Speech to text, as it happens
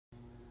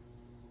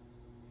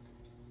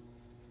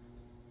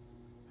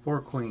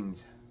Four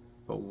queens,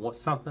 but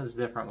something's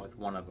different with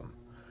one of them.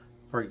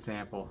 For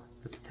example,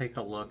 let's take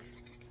a look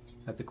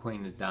at the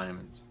queen of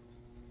diamonds.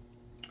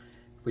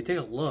 If we take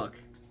a look,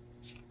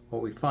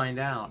 what we find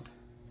out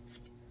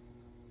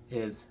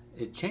is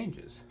it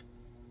changes.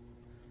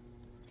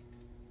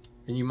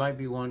 And you might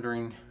be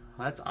wondering,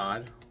 that's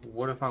odd.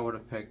 What if I would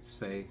have picked,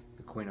 say,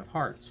 the Queen of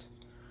Hearts?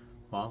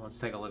 Well, let's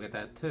take a look at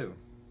that too.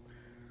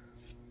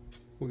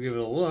 We'll give it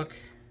a look,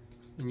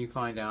 and you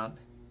find out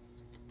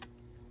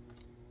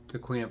the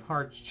Queen of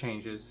Hearts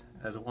changes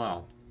as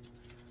well.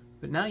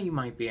 But now you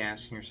might be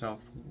asking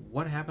yourself,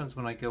 what happens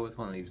when I go with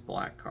one of these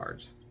black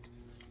cards?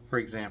 For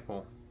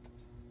example,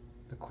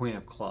 the Queen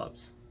of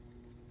Clubs.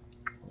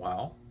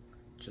 Well,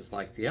 just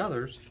like the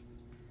others,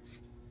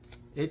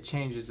 it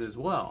changes as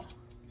well.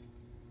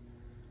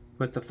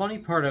 But the funny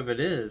part of it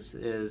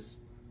is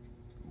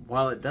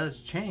while it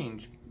does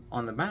change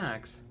on the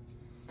backs,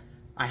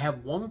 I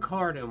have one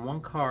card and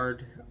one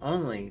card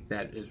only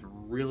that is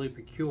really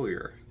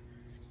peculiar.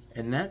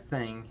 And that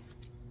thing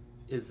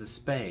is the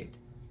spade.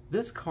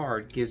 This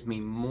card gives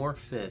me more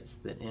fits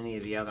than any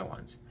of the other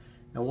ones.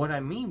 Now what I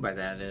mean by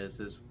that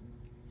is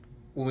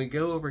when we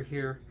go over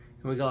here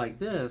and we go like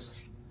this,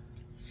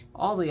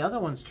 all the other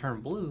ones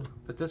turn blue,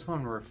 but this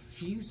one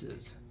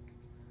refuses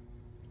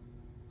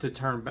to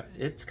turn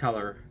its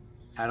color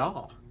at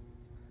all.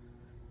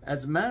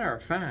 As a matter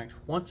of fact,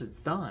 once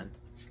it's done,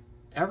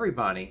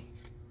 everybody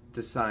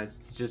decides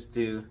to just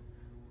do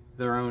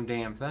their own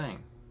damn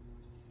thing.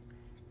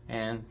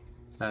 And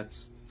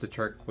that's the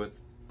trick with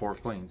four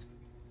queens.